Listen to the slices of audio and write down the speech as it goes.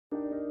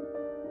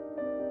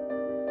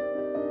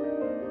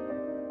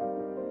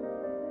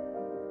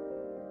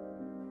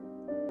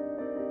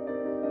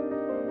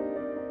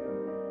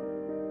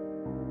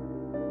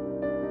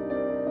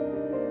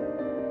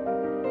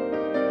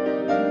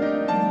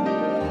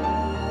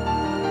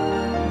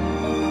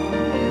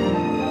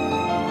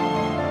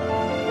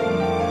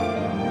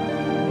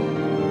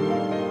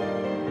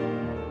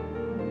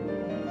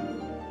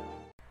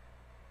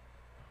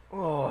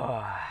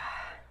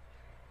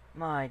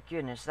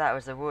goodness, that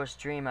was the worst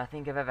dream I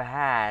think I've ever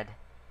had.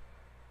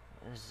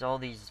 There's all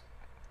these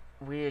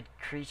weird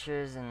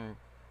creatures and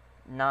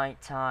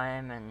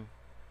nighttime and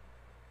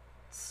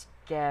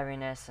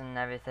scariness and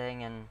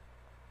everything and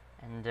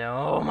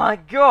oh my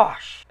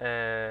gosh!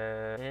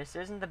 This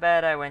isn't the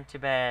bed I went to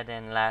bed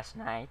in last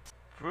night.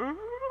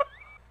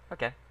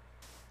 Okay,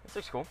 this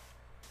looks cool.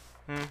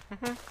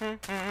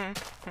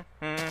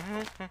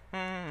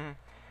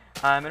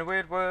 I'm in a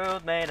weird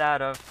world made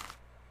out of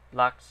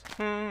blocks.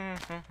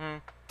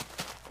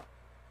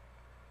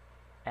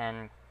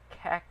 And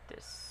cacti.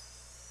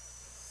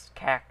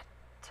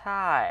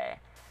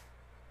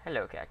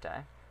 Hello,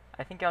 cacti.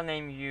 I think I'll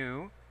name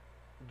you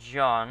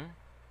John,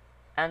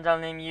 and I'll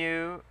name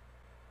you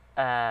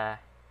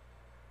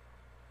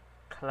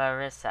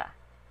Clarissa.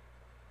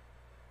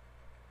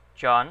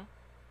 John,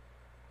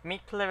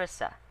 meet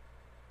Clarissa.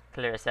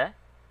 Clarissa,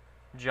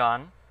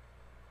 John,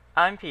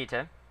 I'm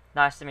Peter.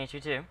 Nice to meet you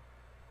too.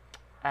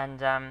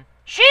 And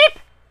sheep.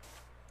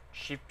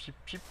 Sheep, sheep,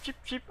 sheep, sheep,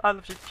 sheep. I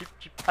love sheep, sheep,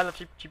 sheep. I love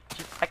sheep, sheep,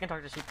 sheep. I can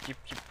talk to sheep, sheep,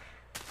 sheep.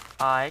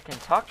 I can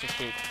talk to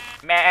sheep.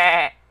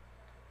 Meh.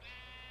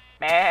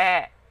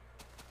 Meh.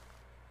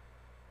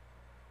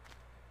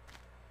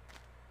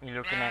 You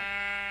looking at?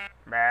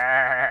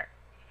 Meh.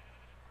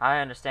 I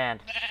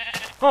understand.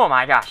 Oh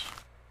my gosh.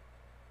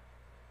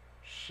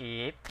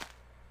 Sheep.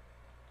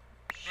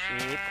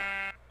 Sheep.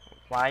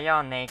 Why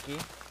y'all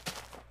naked?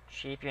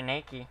 Sheep, you're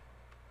naked.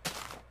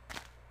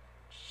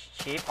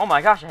 Sheep. Oh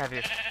my gosh, I have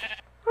you.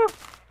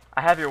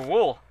 I have your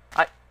wool.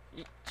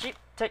 Sheep,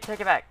 take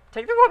it back.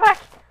 Take the wool back.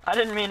 I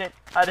didn't mean it.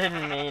 I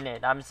didn't mean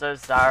it. I'm so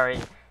sorry.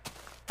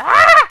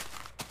 Ah!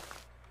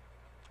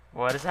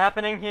 What is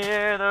happening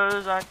here?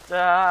 Those aren't.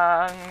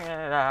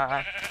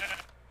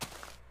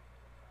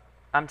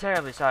 I'm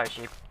terribly sorry,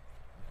 sheep.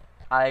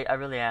 I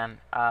really am.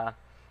 I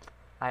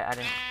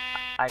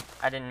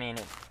didn't mean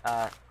it.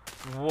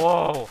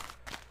 Whoa!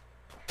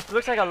 It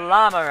looks like a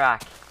llama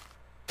rock.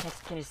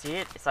 Can you see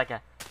it? It's like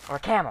a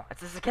camel.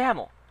 This is a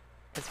camel.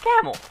 It's a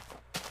camel.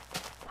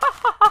 Ha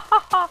ha ha ha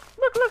ha!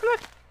 Look, look,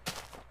 look!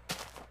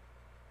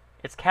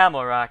 It's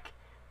camel rock.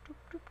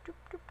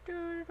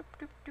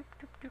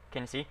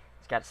 Can you see?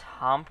 It's got its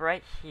hump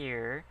right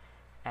here,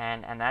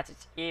 and that's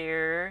its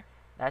ear.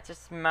 That's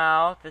its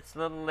mouth. Its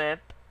little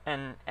lip,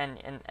 and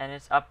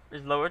its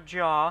lower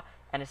jaw,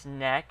 and its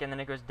neck, and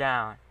then it goes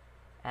down.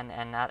 And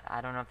that,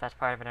 I don't know if that's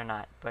part of it or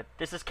not, but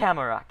this is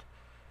camel rock.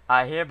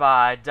 I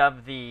hereby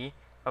dub thee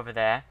over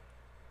there.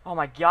 Oh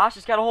my gosh,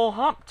 it's got a whole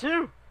hump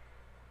too.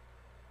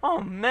 Oh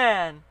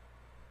man,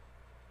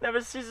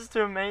 never ceases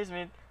to amaze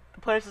me the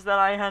places that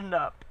I end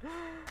up.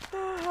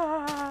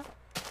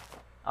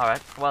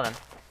 Alright, well then.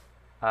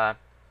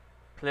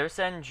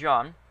 Clarissa and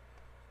John.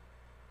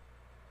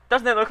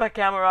 Doesn't it look like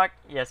camel rock?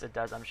 Yes, it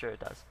does. I'm sure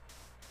it does.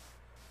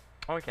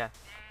 Okay.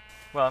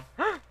 Well,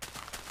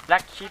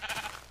 black sheep.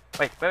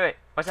 Wait.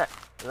 What's that?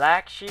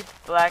 Black sheep,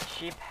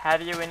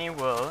 have you any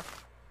wool?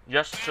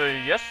 Yes, sir,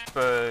 yes,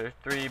 sir.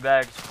 3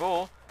 bags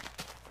full.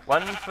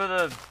 One for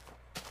the.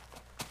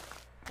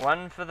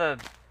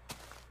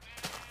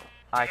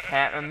 I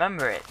can't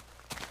remember it.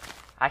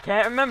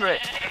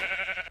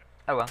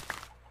 Oh well.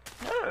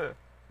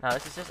 No,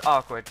 this is just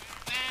awkward.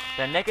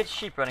 There are naked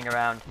sheep running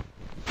around.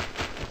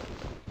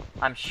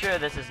 I'm sure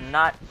this is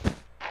not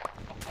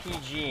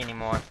PG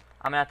anymore.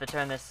 I'm gonna have to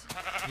turn this.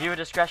 Viewer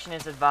discretion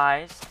is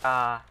advised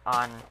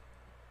on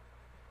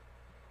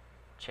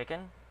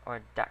chicken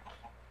or duck.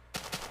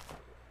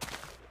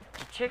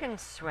 Do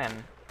chickens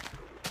swim?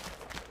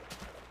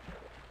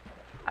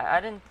 I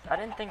didn't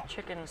think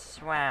chickens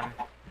swam.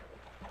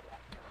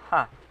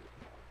 Huh.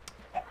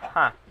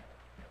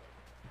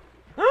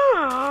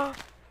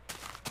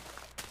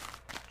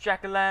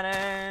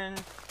 Jack-o'-lantern.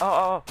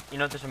 Oh. You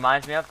know what this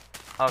reminds me of?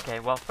 Okay,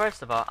 well,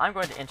 first of all, I'm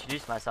going to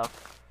introduce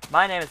myself.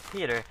 My name is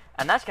Peter,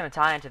 and that's going to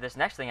tie into this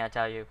next thing I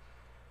tell you.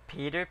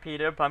 Peter,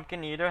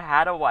 pumpkin eater,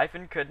 had a wife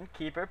and couldn't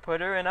keep her,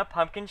 put her in a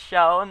pumpkin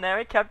shell, and there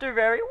he kept her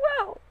very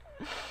well.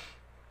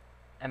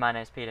 And my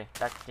name's Peter.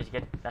 Did you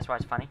get it? That's why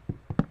it's funny.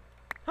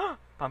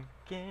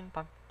 Pumpkin,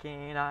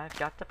 I've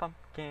got a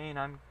pumpkin,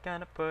 I'm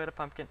gonna put a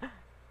pumpkin.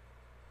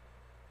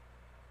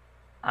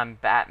 I'm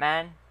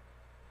Batman?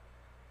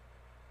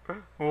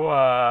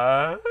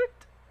 What?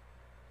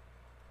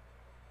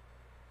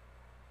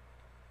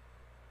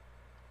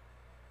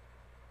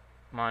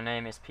 My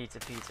name is Peter,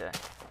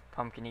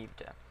 Pumpkin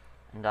Eater,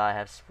 and I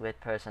have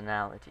split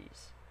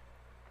personalities.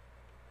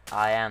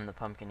 I am the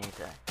Pumpkin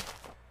Eater.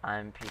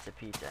 I'm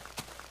Peter.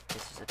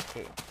 This is a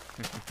pig.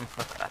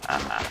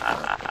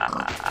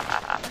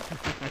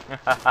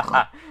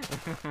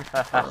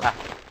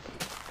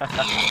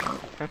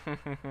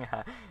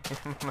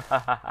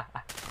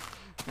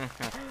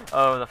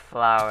 Oh, the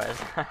flowers.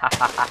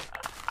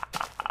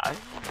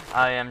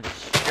 I am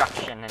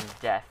destruction and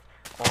death.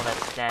 All that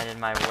stand in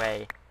my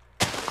way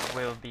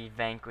will be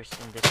vanquished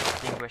and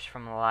distinguished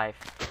from life.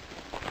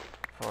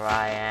 For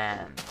I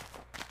am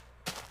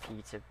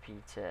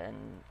Peter,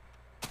 and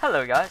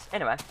hello guys.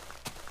 Anyway,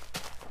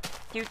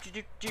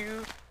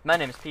 my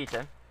name is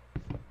Peter,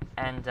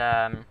 and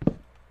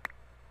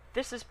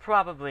this is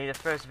probably the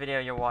first video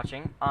you're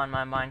watching on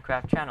my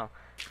Minecraft channel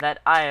that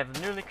I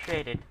have newly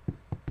created.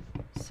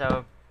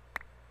 So,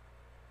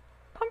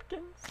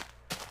 pumpkins!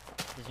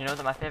 Did you know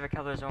that my favorite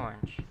color is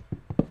orange?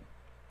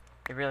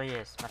 It really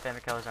is. My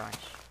favorite color is orange.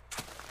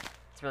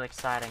 It's really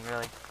exciting,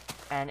 really.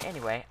 And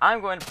anyway,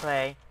 I'm going to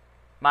play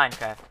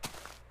Minecraft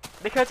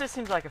because it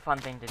seems like a fun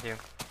thing to do.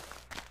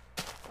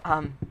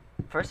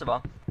 First of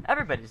all,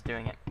 everybody's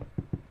doing it.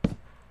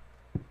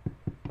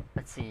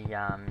 Let's see,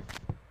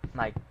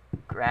 my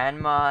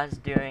grandma's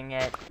doing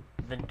it.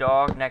 The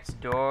dog next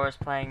door is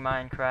playing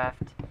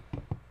Minecraft.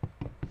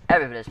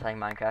 Everybody's playing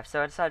Minecraft,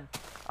 so I decided,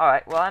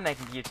 alright, well, I'm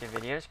making YouTube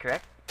videos,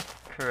 correct?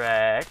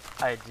 Correct,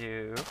 I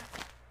do.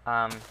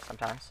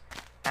 Sometimes.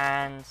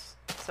 And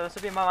so this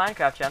will be my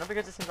Minecraft channel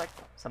because it seems like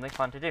something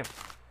fun to do.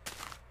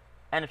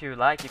 And if you would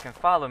like, you can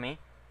follow me.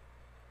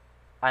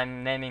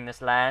 I'm naming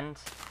this land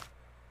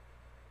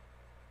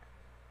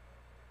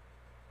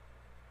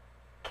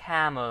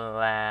Camel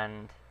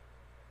Land.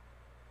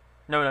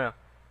 No.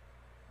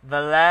 The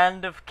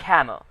Land of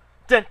Camel.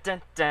 Dun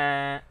dun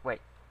dun.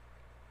 Wait.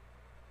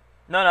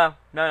 No.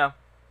 The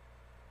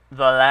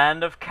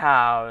Land of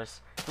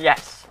Cows.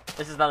 Yes,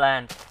 this is the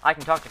land. I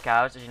can talk to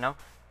cows, as you know.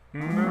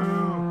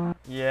 Moo.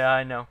 Yeah,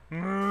 I know.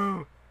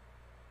 Moo.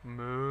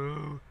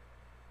 Moo.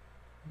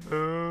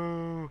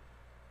 Moo.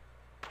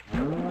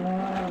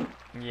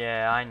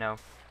 Yeah, I know.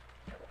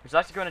 Would you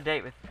like to go on a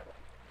date with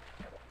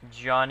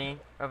Johnny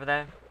over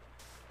there?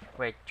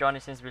 Wait, Johnny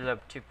seems to be a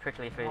little too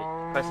prickly for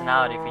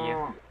personality for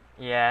you.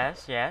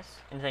 Yes.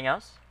 Anything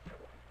else?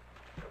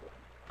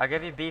 I'll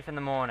give you beef in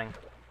the morning.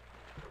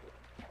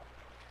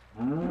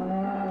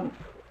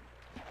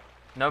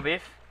 No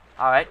beef?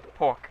 Alright,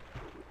 pork.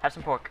 Have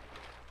some pork.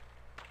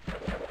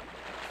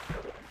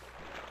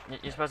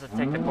 You're supposed to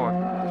take the pork.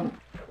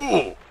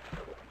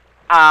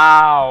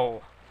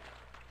 Ow!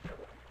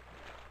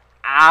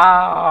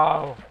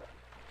 Ow!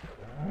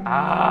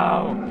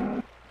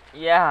 Ow!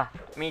 Yeah,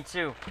 me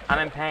too. I'm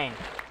in pain.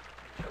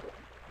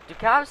 Do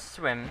cows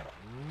swim?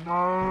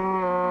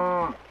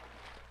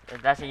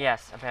 That's a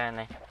yes,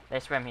 apparently. They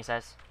swim, he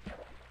says.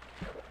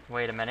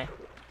 Wait a minute.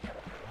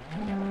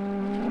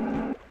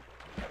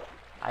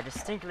 I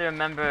distinctly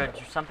remember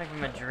something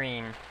from a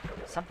dream.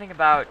 Something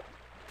about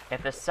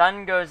if the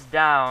sun goes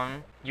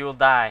down, you will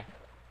die.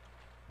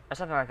 Or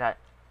something like that.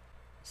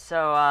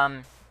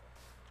 So,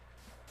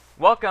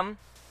 welcome,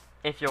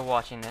 if you're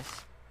watching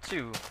this,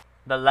 to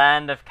the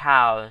Land of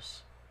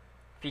Cows,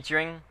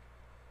 featuring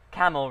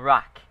Camel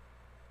Rock,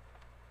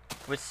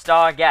 with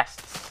star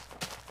guests,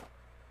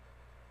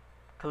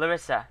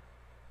 Clarissa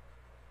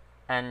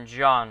and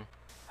John,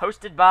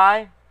 hosted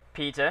by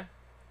Peter,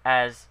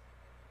 as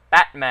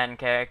Batman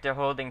character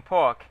holding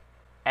pork,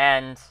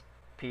 and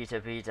Peter.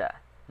 Peter,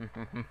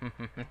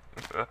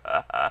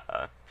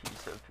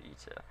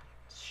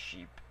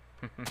 sheep.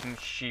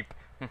 Sheep.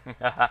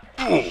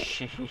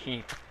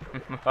 Sheep.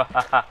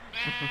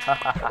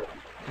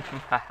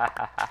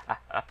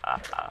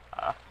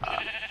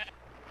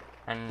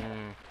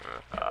 And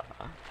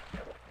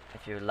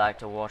if you would like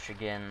to watch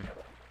again,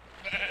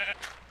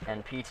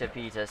 and Peter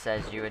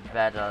says you had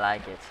better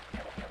like it,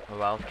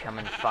 or I'll come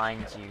and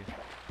find you.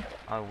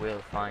 I will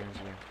find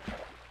you.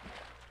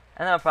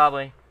 And I'll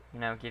probably,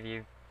 give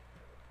you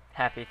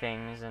happy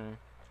things and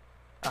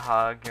a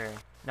hug, or...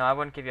 No, I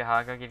wouldn't give you a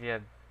hug, I'll give you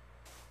a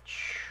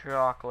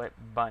chocolate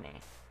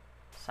bunny.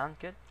 Sounds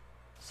good?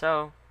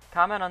 So,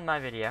 comment on my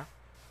video,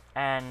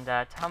 and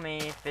tell me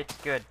if it's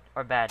good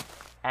or bad.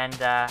 And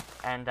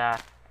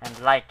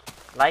like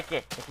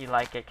it if you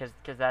like it, cause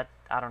that,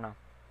 I don't know.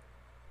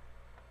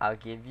 I'll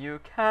give you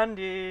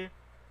candy.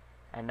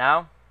 And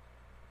now,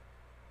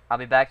 I'll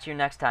be back to you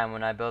next time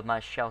when I build my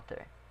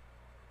shelter.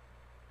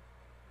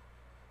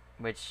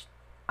 Which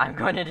I'm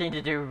going to need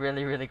to do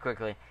really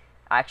quickly.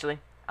 Actually,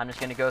 I'm just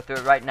going to go through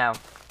it right now.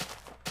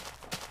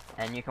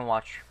 And you can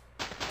watch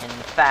in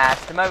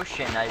fast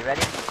motion. Are you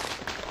ready?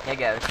 Here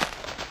goes.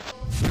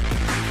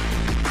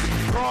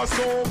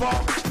 Crossover.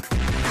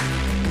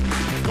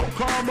 Don't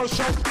call my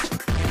show.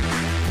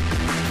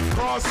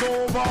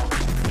 Crossover.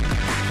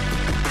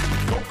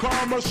 Don't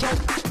call my show.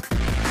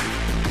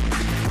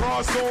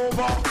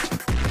 Crossover.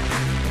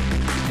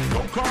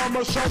 Don't call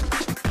my show.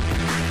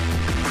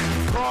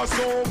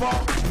 Crossover.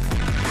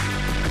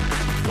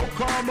 Don't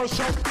call my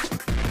show.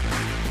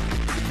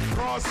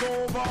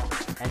 Crossover.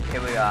 And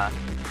here we are.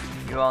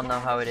 You all know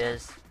how it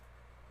is.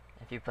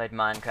 If you played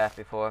Minecraft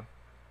before,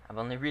 I've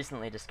only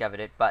recently discovered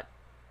it, but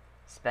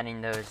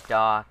spending those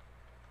dark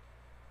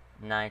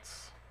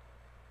nights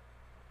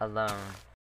alone